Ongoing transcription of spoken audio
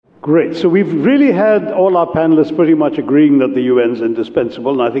Great. So we've really had all our panelists pretty much agreeing that the UN is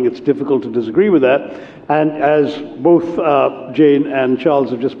indispensable, and I think it's difficult to disagree with that. And as both Jane and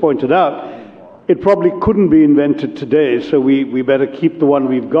Charles have just pointed out, it probably couldn't be invented today, so we better keep the one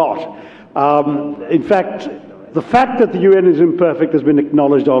we've got. In fact, the fact that the UN is imperfect has been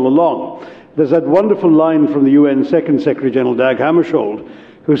acknowledged all along. There's that wonderful line from the UN Second Secretary General Dag Hammarskjöld,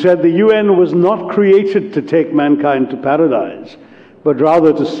 who said the UN was not created to take mankind to paradise, but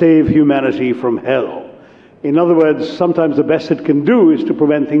rather to save humanity from hell. In other words, sometimes the best it can do is to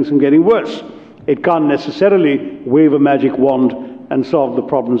prevent things from getting worse. It can't necessarily wave a magic wand and solve the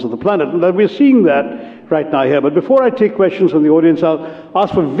problems of the planet. And we're seeing that right now here. But before I take questions from the audience, I'll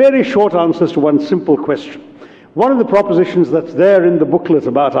ask for very short answers to one simple question. One of the propositions that's there in the booklet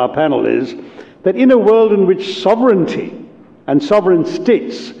about our panel is that in a world in which sovereignty and sovereign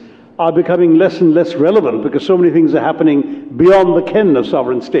states are becoming less and less relevant because so many things are happening beyond the ken of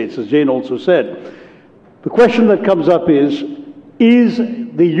sovereign states, as Jane also said. The question that comes up is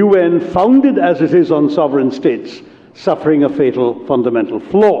the UN, founded as it is on sovereign states, suffering a fatal fundamental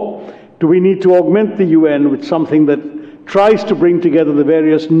flaw? Do we need to augment the UN with something that tries to bring together the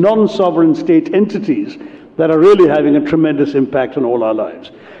various non-sovereign state entities that are really having a tremendous impact on all our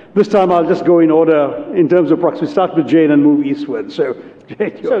lives? This time I'll just go in order in terms of proxy. Start with Jane and move eastward. So,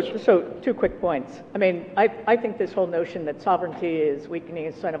 Jane, yours. So 2 quick points. I mean, I think this whole notion that sovereignty is weakening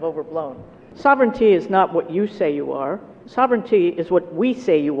is kind of overblown. Sovereignty is not what you say you are. Sovereignty is what we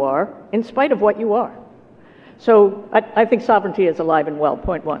say you are, in spite of what you are. So I think sovereignty is alive and well,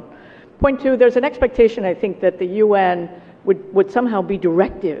 point 1. Point 2, there's an expectation, I think, that the UN would somehow be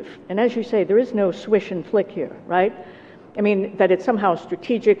directive. And as you say, there is no swish and flick here, right? I mean, that it's somehow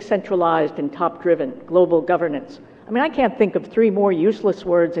strategic, centralized, and top-driven, global governance. I mean, I can't think of 3 more useless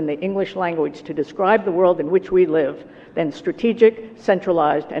words in the English language to describe the world in which we live than strategic,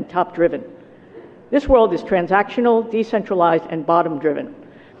 centralized, and top-driven. This world is transactional, decentralized, and bottom-driven.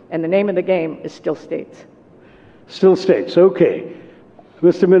 And the name of the game is still states. Still states, okay.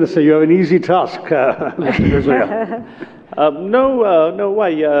 Mr. Minister, you have an easy task, Mr. Israel. No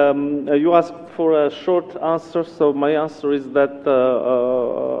way. You asked for a short answer, so my answer is that,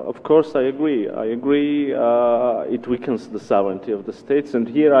 of course, I agree. I agree it weakens the sovereignty of the states, and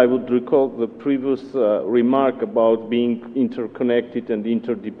here I would recall the previous remark about being interconnected and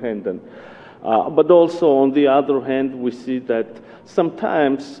interdependent. But also, on the other hand, we see that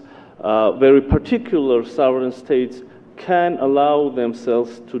sometimes very particular sovereign states can allow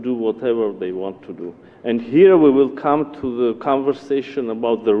themselves to do whatever they want to do. And here we will come to the conversation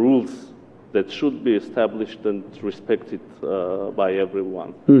about the rules that should be established and respected by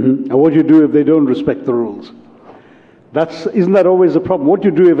everyone. Mm-hmm. And what do you do if they don't respect the rules? Isn't that always a problem? What do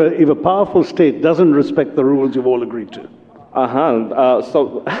you do if a powerful state doesn't respect the rules you've all agreed to?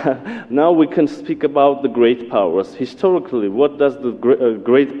 So now we can speak about the great powers. Historically, what does the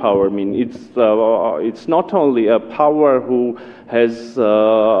great power mean? It's not only a power who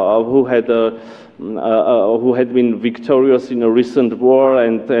had been victorious in a recent war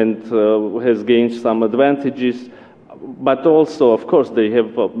and has gained some advantages, but also, of course, they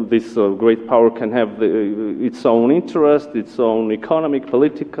have this great power can have its own interest, its own economic,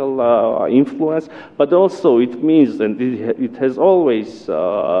 political influence, but also it means, and it has always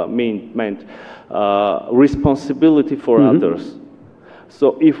meant responsibility for others.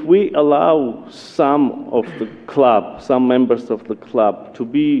 So if we allow some members of the club to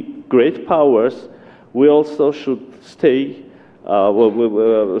be great powers, we also should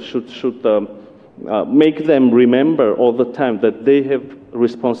make them remember all the time that they have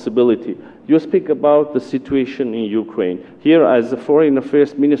responsibility. You speak about the situation in Ukraine. Here, as the Foreign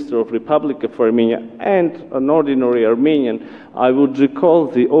Affairs Minister of Republic of Armenia and an ordinary Armenian, I would recall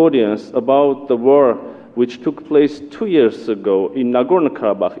the audience about the war which took place 2 years ago in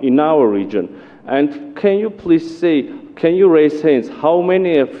Nagorno-Karabakh, in our region. And can you please can you raise hands, how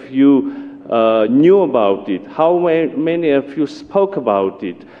many of you knew about it, how many of you spoke about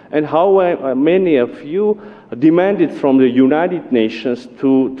it, and how many of you demanded from the United Nations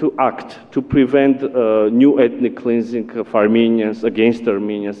to act to prevent new ethnic cleansing of Armenians against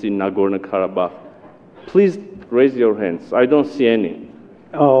Armenians in Nagorno-Karabakh? Please raise your hands. I don't see any.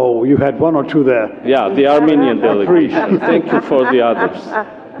 Oh, you had 1 or 2 there. Yeah, the Armenian delegation. Thank you for the others.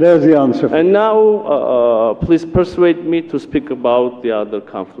 There's the answer. And now, please persuade me to speak about the other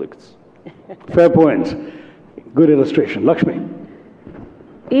conflicts. Fair point. Good illustration. Lakshmi.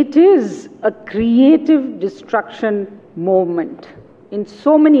 It is a creative destruction movement in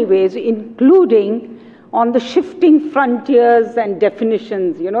so many ways, including on the shifting frontiers and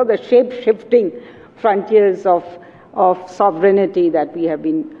definitions, the shape-shifting frontiers of sovereignty that we have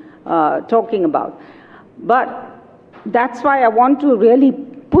been talking about. But that's why I want to really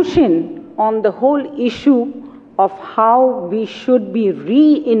push in on the whole issue of how we should be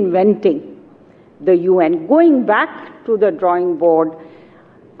reinventing the UN, going back to the drawing board.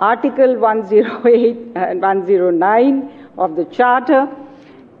 Article 108 and 109 of the Charter,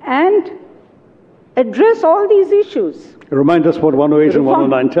 and address all these issues. Remind us what 108 and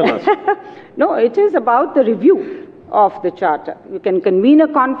 109 tell us. No, it is about the review of the Charter. You can convene a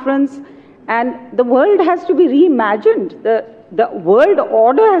conference, and the world has to be reimagined. The world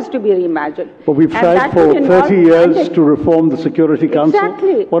order has to be reimagined. But we've tried for 30 years to reform the Security Council.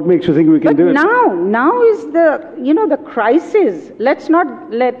 Exactly. What makes you think we can do it? Now is the crisis. Let's not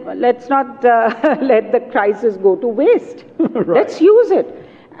let the crisis go to waste. Right. Let's use it.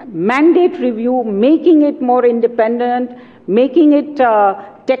 Mandate review, making it more independent, making it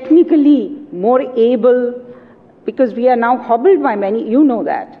technically more able, because we are now hobbled by many, you know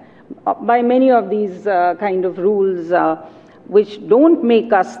that, by many of these kind of rules which don't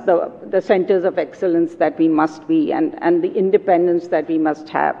make us the centers of excellence that we must be, and the independence that we must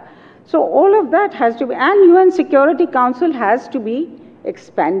have. So all of that has to be, and UN Security Council has to be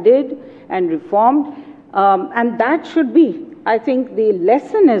expanded and reformed, and that should be, I think, the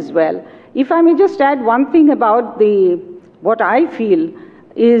lesson as well. If I may just add one thing about what I feel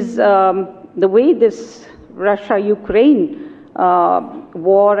is the way this Russia-Ukraine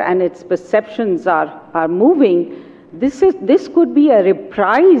war and its perceptions are moving. This could be a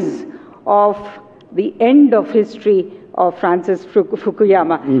reprise of the end of history of Francis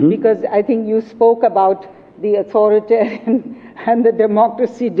Fukuyama, because I think you spoke about the authoritarian and the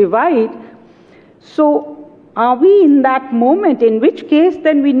democracy divide. So are we in that moment, in which case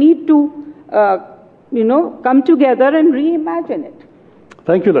then we need to, come together and reimagine it?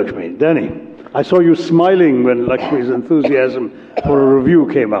 Thank you, Lakshmi. Danny, I saw you smiling when Lakshmi's enthusiasm for a review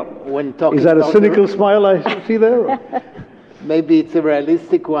came up. Is that a cynical smile I see there? Maybe it's a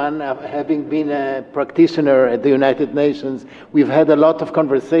realistic one. Having been a practitioner at the United Nations, we've had a lot of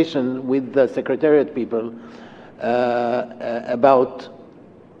conversation with the Secretariat people about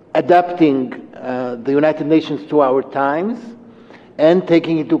adapting the United Nations to our times and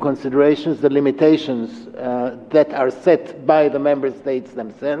taking into consideration the limitations that are set by the member states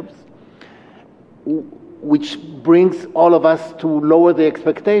themselves, which brings all of us to lower the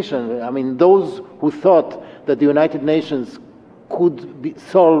expectation. I mean, those who thought that the United Nations could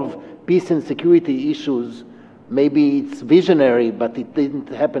solve peace and security issues, maybe it's visionary, but it didn't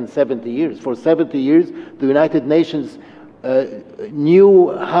happen 70 years. For 70 years, the United Nations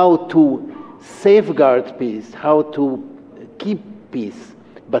knew how to safeguard peace, how to keep peace,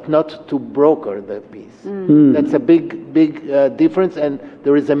 but not to broker the peace. That's a big difference, and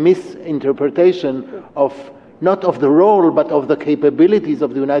there is a misinterpretation of, not of the role, but of the capabilities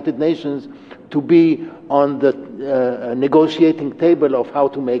of the United Nations to be on the negotiating table of how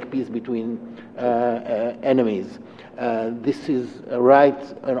to make peace between enemies. This is right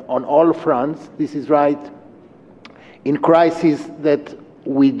on all fronts. This is right in crises that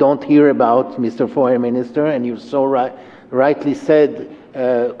we don't hear about, Mr. Foreign Minister, and you so rightly said,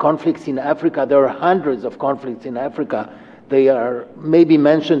 conflicts in Africa. There are hundreds of conflicts in Africa. They are maybe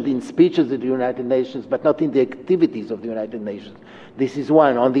mentioned in speeches at the United Nations, but not in the activities of the United Nations. This is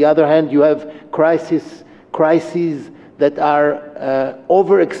one. On the other hand, you have crises that are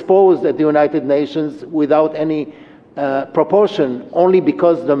overexposed at the United Nations without any proportion, only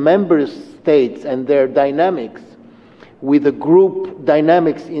because the member states and their dynamics with the group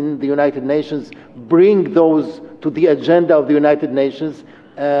dynamics in the United Nations bring those to the agenda of the United Nations,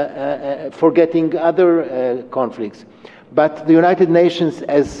 forgetting other conflicts. But the United Nations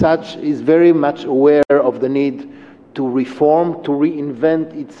as such is very much aware of the need to reform, to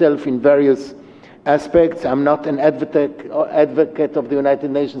reinvent itself in various aspects. I'm not an advocate of the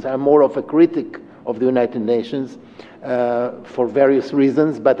United Nations, I'm more of a critic of the United Nations for various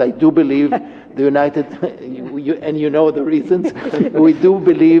reasons, but I do believe the United, and you know the reasons, I do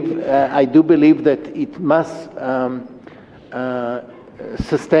believe that it must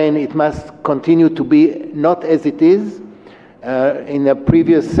sustain, it must continue to be not as it is. In a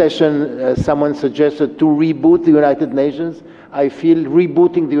previous session, someone suggested to reboot the United Nations. I feel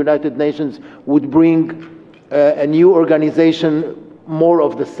rebooting the United Nations would bring a new organization more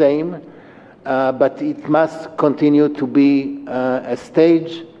of the same, but it must continue to be a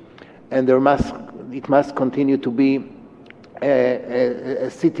stage, and it must continue to be a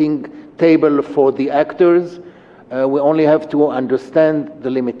sitting table for the actors. We only have to understand the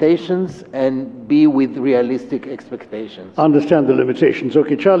limitations and be with realistic expectations. Understand the limitations.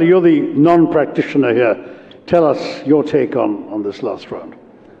 Okay, Charlie, you're the non-practitioner here. Tell us your take on this last round.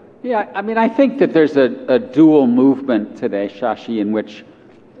 Yeah, I mean, I think that there's a dual movement today, Shashi,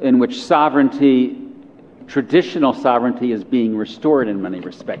 in which sovereignty, traditional sovereignty, is being restored in many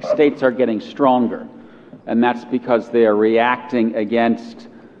respects. States are getting stronger, and that's because they are reacting against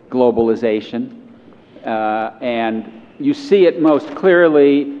globalization. And you see it most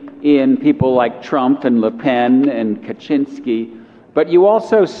clearly in people like Trump and Le Pen and Kaczynski, but you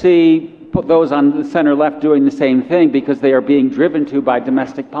also see those on the center left doing the same thing because they are being driven to by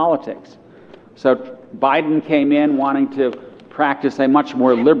domestic politics. So Biden came in wanting to practice a much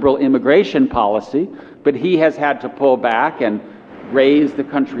more liberal immigration policy, but he has had to pull back and raise the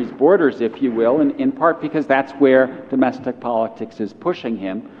country's borders, if you will, in part because that's where domestic politics is pushing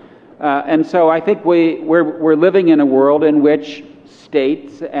him. And so I think we're living in a world in which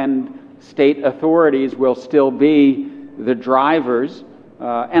states and state authorities will still be the drivers.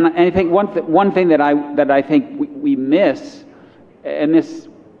 And I think one thing that I think we miss, and this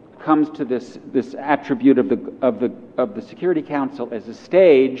comes to this attribute of the Security Council as a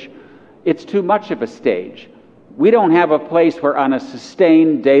stage, it's too much of a stage. We don't have a place where on a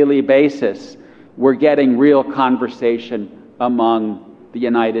sustained daily basis we're getting real conversation among the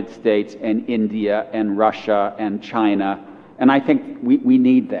United States and India and Russia and China, and I think we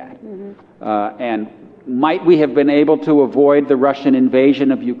need that. And might we have been able to avoid the Russian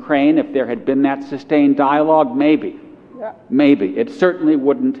invasion of Ukraine if there had been that sustained dialogue? Maybe. Yeah. Maybe. It certainly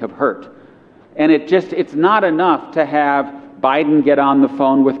wouldn't have hurt. And it's not enough to have Biden get on the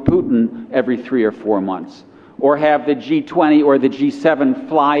phone with Putin every 3 or 4 months, or have the G20 or the G7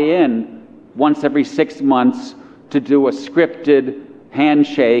 fly in once every 6 months to do a scripted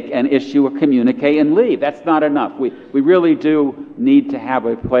handshake and issue a communique and leave. That's not enough. We really do need to have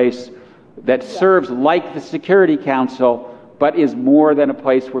a place that serves like the Security Council, but is more than a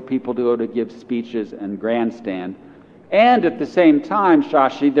place where people go to give speeches and grandstand. And at the same time,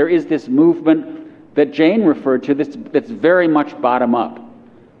 Shashi, there is this movement that Jane referred to that's very much bottom up,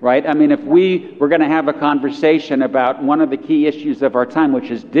 right? I mean, if we were going to have a conversation about one of the key issues of our time, which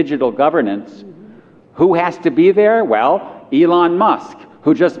is digital governance, who has to be there? Well, Elon Musk,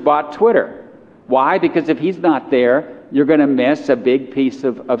 who just bought Twitter. Why? Because if he's not there, you're going to miss a big piece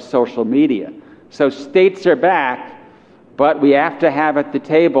of social media. So states are back, but we have to have at the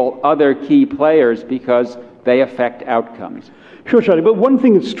table other key players because they affect outcomes. Sure, Shari, but one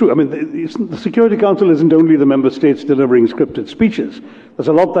thing is true. I mean, the Security Council isn't only the member states delivering scripted speeches. There's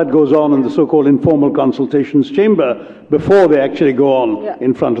a lot that goes on in the so-called informal consultations chamber before they actually go on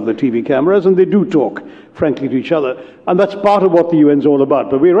in front of the TV cameras, and they do talk, frankly, to each other. And that's part of what the UN's all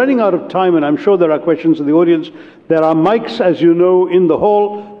about. But we're running out of time, and I'm sure there are questions in the audience. There are mics, as you know, in the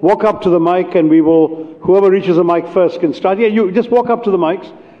hall. Walk up to the mic, and we will, whoever reaches the mic first can start. Yeah, you just walk up to the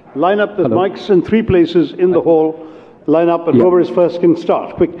mics, line up the mics in 3 places in the hall, line up, and whoever is first can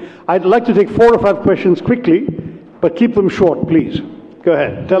start. Quick. I'd like to take 4 or 5 questions quickly, but keep them short, please. Go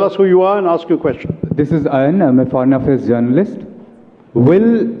ahead. Tell us who you are and ask your question. This is Ayan. I'm a foreign affairs journalist.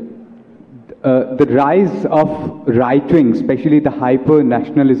 Will the rise of right-wing, especially the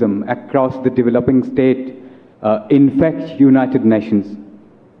hyper-nationalism across the developing state, infect United Nations?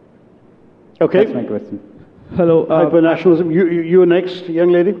 Okay. That's my question. Hello. Hyper-nationalism. You're next,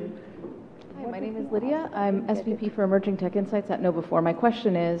 young lady. Hi, my name is Lydia. I'm SVP for Emerging Tech Insights at KnowBe4. My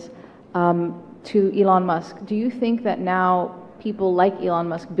question is to Elon Musk. Do you think that now people like Elon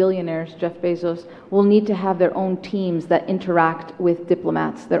Musk, billionaires, Jeff Bezos, will need to have their own teams that interact with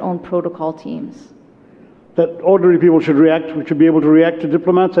diplomats, their own protocol teams? That ordinary people should be able to react to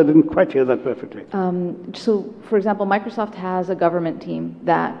diplomats? I didn't quite hear that perfectly. So, for example, Microsoft has a government team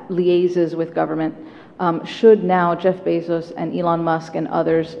that liaises with government. Should now Jeff Bezos and Elon Musk and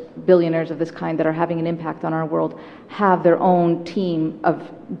others, billionaires of this kind that are having an impact on our world, have their own team of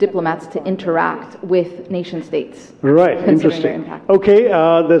diplomats to interact with nation states? Right, interesting. Okay,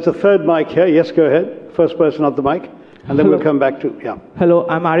 there's a third mic here. Yes, go ahead. First person at the mic. And then we'll come back to, Hello,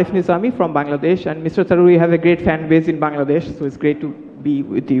 I'm Arif Nizami from Bangladesh. And Mr. Tharoor, you have a great fan base in Bangladesh, so it's great to be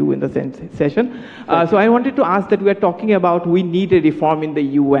with you in the session. So I wanted to ask that we are talking about we need a reform in the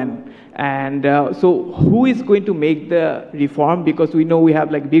UN. And so who is going to make the reform? Because we know we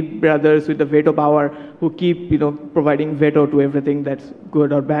have like big brothers with the veto power who keep, providing veto to everything that's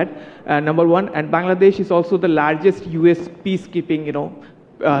good or bad. Number one, and Bangladesh is also the largest US peacekeeping,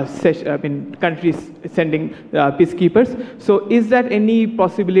 countries sending peacekeepers. So is there any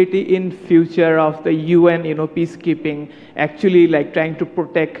possibility in future of the UN, peacekeeping actually like trying to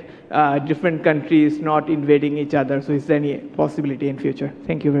protect different countries not invading each other? So is there any possibility in future?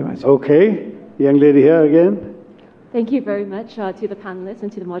 Thank you very much. Okay. Young lady here again. Thank you very much to the panelists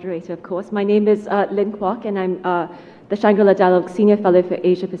and to the moderator, of course. My name is Lynn Kwok, and I'm the Shangri-La Dialogue Senior Fellow for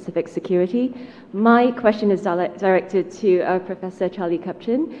Asia Pacific Security. My question is directed to Professor Charlie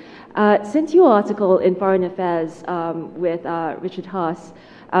Kupchan. Since your article in Foreign Affairs with Richard Haas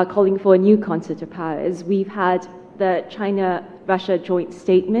calling for a new concert of powers, we've had the China-Russia joint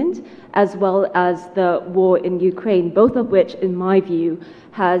statement as well as the war in Ukraine, both of which, in my view,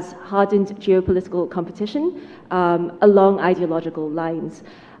 has hardened geopolitical competition along ideological lines.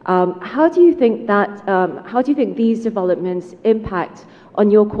 How do you think these developments impact on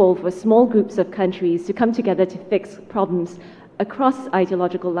your call for small groups of countries to come together to fix problems across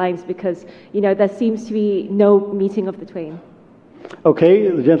ideological lines? Because, you know, there seems to be no meeting of the twain. Okay,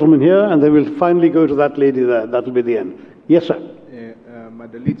 the gentleman here, and then we'll finally go to that lady there. That'll be the end. Yes, sir.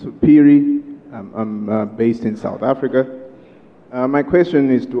 Madalitso Piri. I'm based in South Africa. My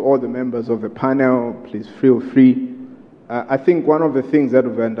question is to all the members of the panel. Please feel free. I think one of the things that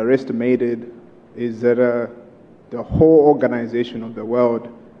we've underestimated is that the whole organization of the world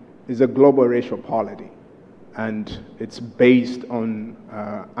is a global racial polity, and it's based on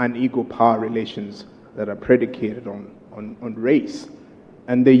unequal power relations that are predicated on race,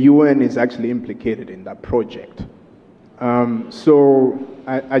 and the UN is actually implicated in that project. So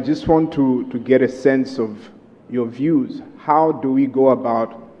I just want to get a sense of your views. How do we go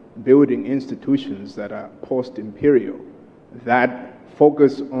about building institutions that are post-imperial, that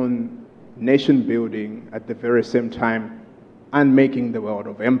focus on nation building at the very same time and making the world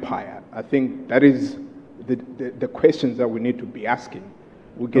of empire? I think that is the questions that we need to be asking.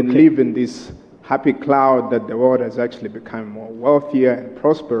 We can live in this happy cloud that the world has actually become more wealthier and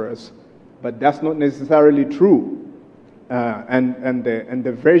prosperous, but that's not necessarily true. And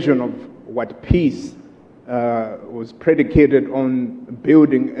the version of what peace was predicated on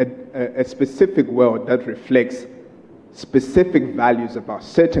building a specific world that reflects specific values about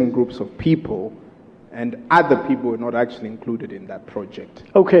certain groups of people, and other people were not actually included in that project.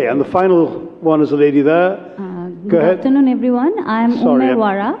 Okay, and the final one is a lady there. Go ahead. Good afternoon, everyone. I'm Umer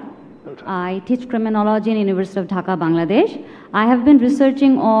Wara. I teach criminology in University of Dhaka, Bangladesh. I have been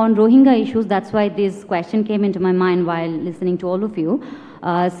researching on Rohingya issues. That's why this question came into my mind while listening to all of you.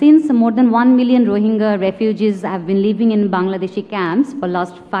 Since more than 1 million Rohingya refugees have been living in Bangladeshi camps for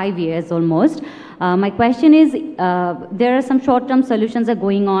last 5 years almost, my question is, there are some short-term solutions that are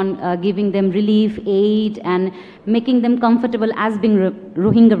going on, giving them relief, aid, and making them comfortable as being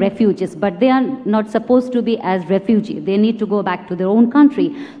Rohingya refugees, but they are not supposed to be as refugees. They need to go back to their own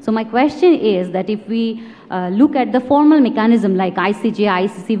country. So my question is that if we look at the formal mechanism like ICJ,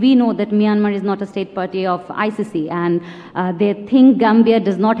 ICC, we know that Myanmar is not a state party of ICC, and they think Gambia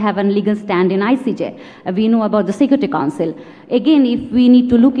does not have a legal stand in ICJ. We know about the Security Council. Again, if we need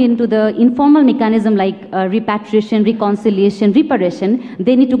to look into the informal mechanism like repatriation, reconciliation, reparation,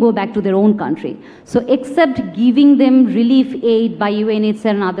 they need to go back to their own country. So except giving them relief aid by UNHCR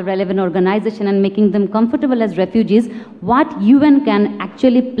and other relevant organizations and making them comfortable as refugees, what UN can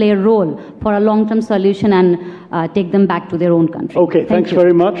actually play a role for a long-term solution and take them back to their own country? Okay, thanks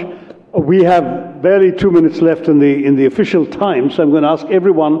very much. We have barely 2 minutes left in the official time, so I'm going to ask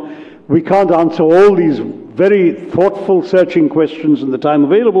everyone. We can't answer all these very thoughtful, searching questions in the time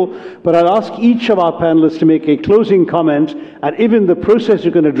available, but I'll ask each of our panelists to make a closing comment, and if in the process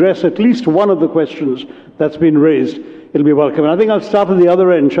you can address at least one of the questions that's been raised, it'll be welcome. And I think I'll start at the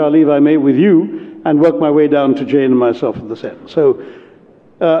other end, Charlie, if I may, with you, and work my way down to Jane and myself at this end. So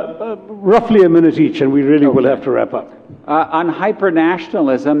roughly a minute each, and we really will have to wrap up. On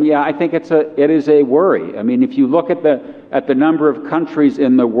hyper-nationalism, yeah, I think it is a worry. I mean, if you look at the number of countries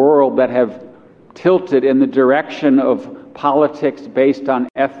in the world that have tilted in the direction of politics based on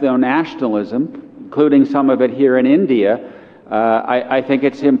ethno-nationalism, including some of it here in India, I think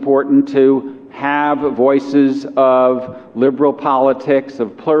it's important to have voices of liberal politics,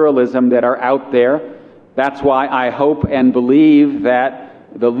 of pluralism that are out there. That's why I hope and believe that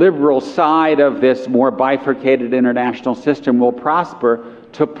the liberal side of this more bifurcated international system will prosper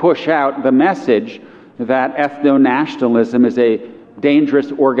to push out the message that ethno-nationalism is a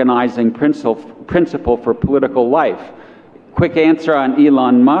dangerous organizing principle for political life. Quick answer on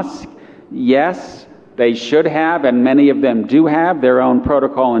Elon Musk: yes, they should have, and many of them do have, their own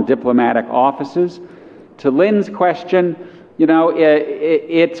protocol and diplomatic offices. To Lynn's question, you know,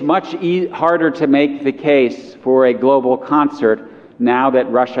 it's much harder to make the case for a global concert now that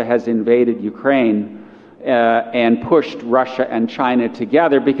Russia has invaded Ukraine and pushed Russia and China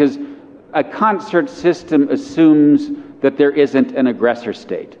together, because a concert system assumes that there isn't an aggressor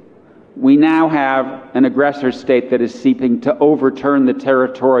state. We now have an aggressor state that is seeking to overturn the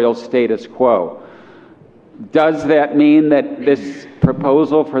territorial status quo. Does that mean that this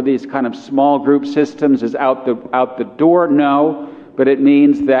proposal for these kind of small group systems is out the door? No, but it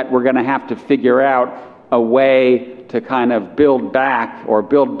means that we're going to have to figure out a way to kind of build back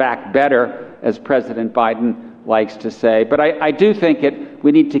better, as President Biden likes to say. But I do think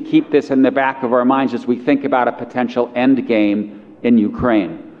we need to keep this in the back of our minds as we think about a potential end game in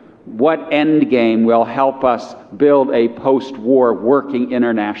Ukraine. What end game will help us build a post-war working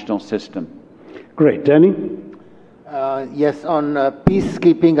international system? Great. Danny? Yes, on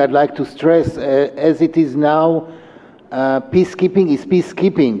peacekeeping, I'd like to stress, as it is now, peacekeeping is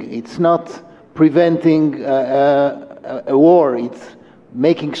peacekeeping. It's not preventing a war. It's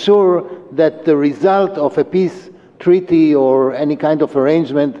making sure that the result of a peace treaty or any kind of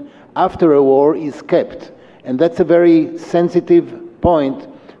arrangement after a war is kept. And that's a very sensitive point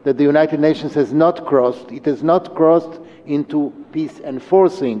that the United Nations has not crossed. It has not crossed into peace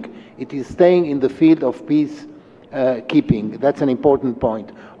enforcing. It is staying in the field of peace keeping. That's an important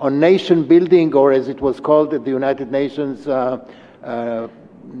point. On nation building, or as it was called at the United Nations, there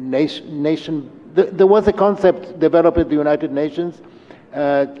was a concept developed at the United Nations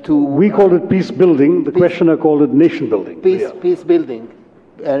We called it peace building. The questioner called it nation building. Peace building.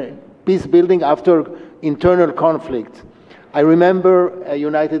 Peace building after internal conflict. I remember a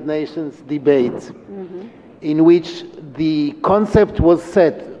United Nations debate in which the concept was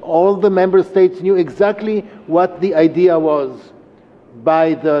set. All the member states knew exactly what the idea was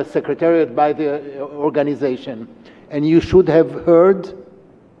by the Secretariat, by the organization. And you should have heard,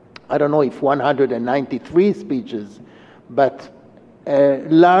 I don't know if 193 speeches, but a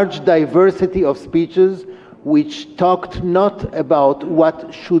large diversity of speeches which talked not about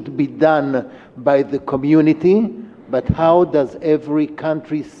what should be done by the community, but how does every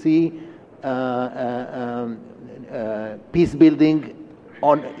country see peace building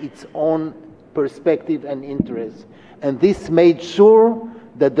on its own perspective and interest. And this made sure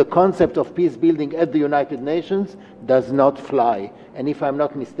that the concept of peace building at the United Nations does not fly. And if I'm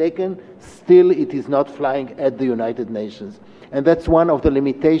not mistaken, still it is not flying at the United Nations. And that's one of the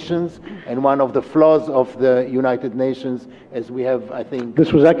limitations and one of the flaws of the United Nations, as we have, I think...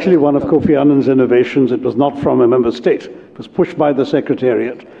 This was actually one of Kofi Annan's innovations. It was not from a member state. It was pushed by the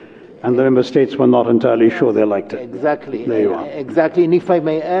Secretariat, and the member states were not entirely sure they liked it. Exactly. There you are. Exactly. And if I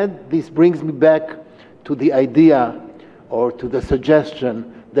may add, this brings me back to the idea or to the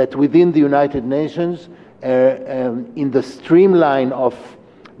suggestion that within the United Nations, in the streamline of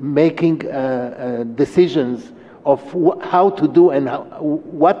making decisions of how to do and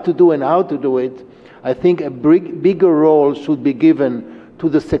what to do and how to do it, I think a bigger role should be given to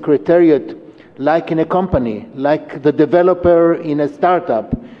the Secretariat, like in a company, like the developer in a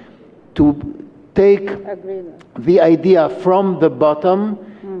startup, to take the idea from the bottom,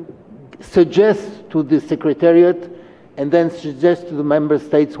 suggest to the Secretariat, and then suggest to the member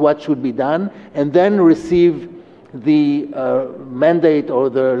states what should be done, and then receive the mandate or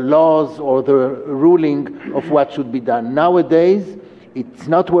the laws or the ruling of what should be done. Nowadays, it's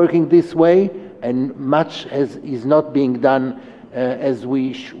not working this way, and much is not being done as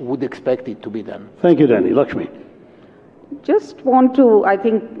we would expect it to be done. Thank you, Danny. Lakshmi. Just want to, I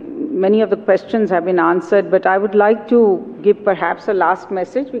think many of the questions have been answered, but I would like to give perhaps a last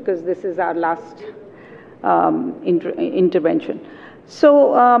message, because this is our last intervention.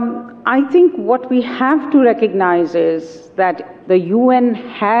 So I think what we have to recognize is that the UN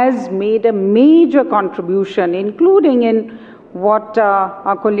has made a major contribution, including in what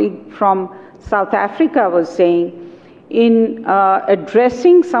our colleague from South Africa was saying, in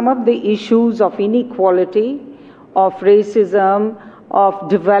addressing some of the issues of inequality, of racism, of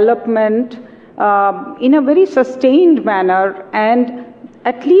development in a very sustained manner, and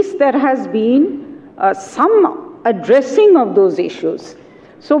at least there has been some addressing of those issues.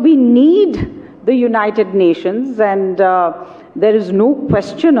 So we need the United Nations, and there is no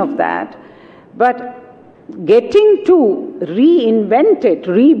question of that. But getting to reinvent it,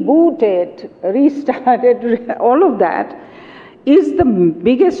 reboot it, restart it, all of that is the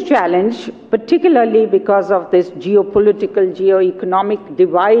biggest challenge, particularly because of this geopolitical, geo-economic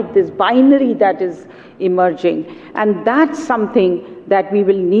divide, this binary that is emerging. And that's something that we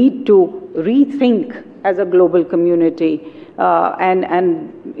will need to rethink as a global community.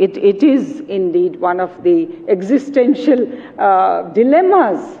 And it is indeed one of the existential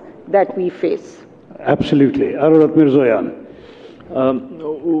dilemmas that we face. Absolutely. Ararat Mirzoyan.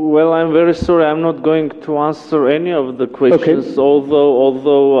 Well, I'm very sorry, I'm not going to answer any of the questions,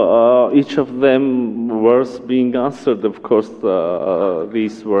 although each of them was being answered. Of course,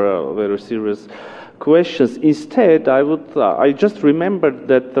 these were very serious questions. Instead, I just remembered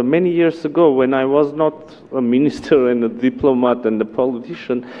that many years ago, when I was not a minister and a diplomat and a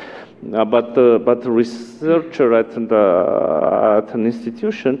politician, but a researcher at an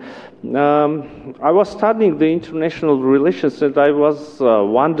institution, I was studying the international relations, and I was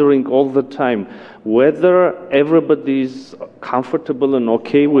wondering all the time whether everybody is comfortable and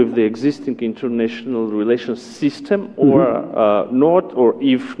okay with the existing international relations system or not, or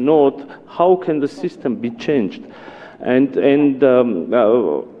if not, how can the system be changed? And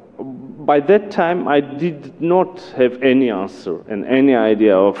by that time, I did not have any answer and any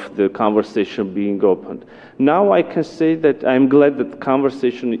idea of the conversation being opened. Now I can say that I'm glad that the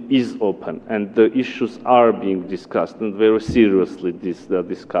conversation is open and the issues are being discussed and very seriously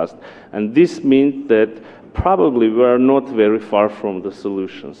discussed. And this means that probably we are not very far from the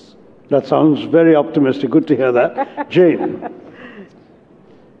solutions. That sounds very optimistic. Good to hear that. Jane.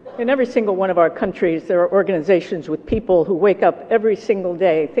 In every single one of our countries, there are organizations with people who wake up every single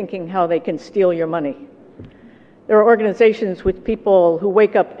day thinking how they can steal your money. There are organizations with people who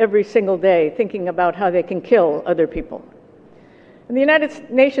wake up every single day thinking about how they can kill other people. And the United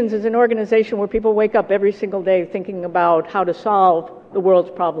Nations is an organization where people wake up every single day thinking about how to solve the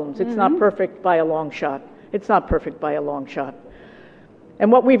world's problems. It's not perfect by a long shot. It's not perfect by a long shot. And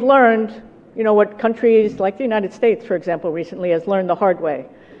what we've learned, what countries like the United States, for example, recently has learned the hard way,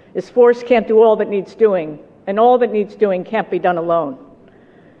 is force can't do all that needs doing, and all that needs doing can't be done alone.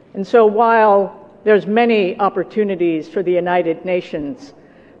 And so while there's many opportunities for the United Nations,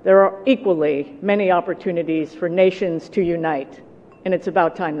 there are equally many opportunities for nations to unite, and it's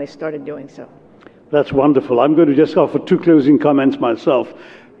about time they started doing so. That's wonderful. I'm going to just offer two closing comments myself.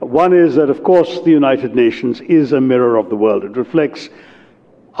 One is that, of course, the United Nations is a mirror of the world. It reflects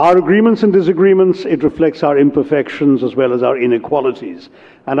our agreements and disagreements, it reflects our imperfections as well as our inequalities.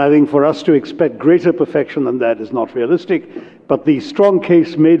 And I think for us to expect greater perfection than that is not realistic. But the strong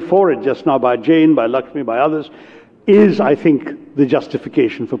case made for it just now by Jane, by Lakshmi, by others, is, I think, the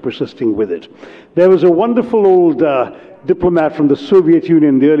justification for persisting with it. There was a wonderful old diplomat from the Soviet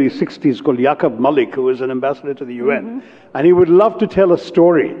Union in the early 60s called Yakov Malik, who was an ambassador to the UN. And he would love to tell a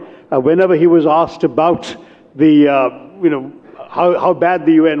story whenever he was asked about the, how bad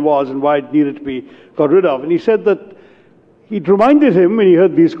the UN was and why it needed to be got rid of. And he said that it reminded him, when he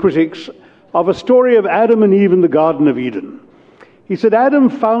heard these critics, of a story of Adam and Eve in the Garden of Eden. He said Adam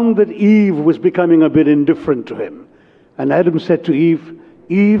found that Eve was becoming a bit indifferent to him. And Adam said to Eve,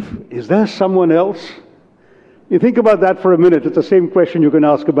 "Eve, is there someone else?" You think about that for a minute. It's the same question you can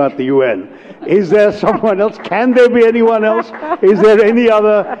ask about the UN. Is there someone else? Can there be anyone else? Is there any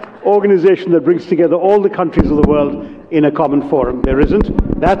other organization that brings together all the countries of the world in a common forum? There isn't.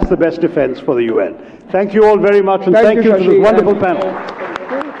 That's the best defense for the UN. Thank you all very much, and thank you to this wonderful panel.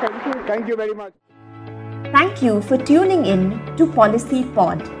 Thank you very much. Thank you for tuning in to Policy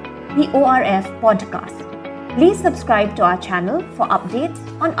Pod, the ORF podcast. Please subscribe to our channel for updates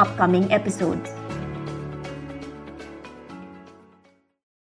on upcoming episodes.